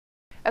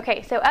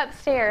Okay, so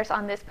upstairs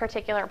on this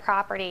particular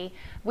property,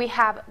 we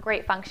have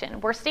great function.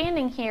 We're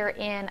standing here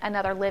in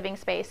another living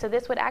space, so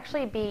this would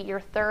actually be your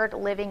third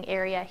living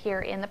area here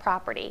in the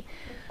property.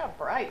 How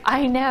bright.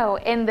 I know.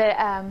 And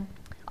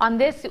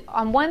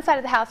on one side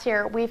of the house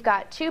here, we've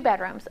got 2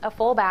 bedrooms, a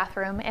full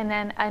bathroom, and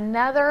then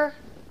another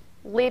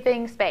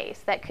living space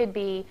that could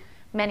be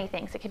many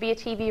things. It could be a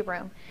TV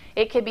room.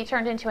 It could be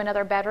turned into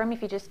another bedroom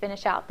if you just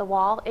finish out the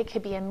wall. It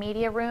could be a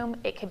media room.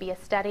 It could be a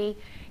study.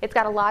 It's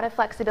got a lot of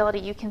flexibility.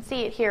 You can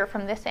see it here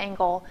from this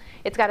angle.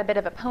 It's got a bit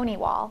of a pony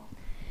wall.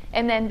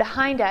 And then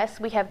behind us,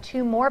 we have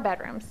 2 more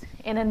bedrooms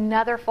and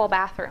another full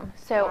bathroom.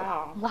 So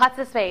wow. Lots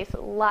of space,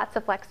 lots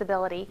of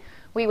flexibility.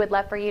 We would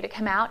love for you to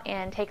come out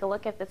and take a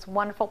look at this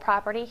wonderful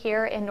property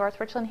here in North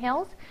Richland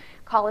Hills.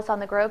 Call us on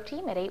the Grove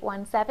team at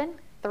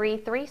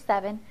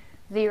 817-337-0000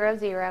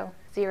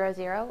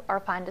 or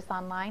find us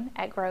online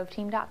at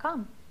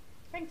groveteam.com.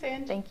 Thanks,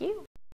 Ange. Thank you.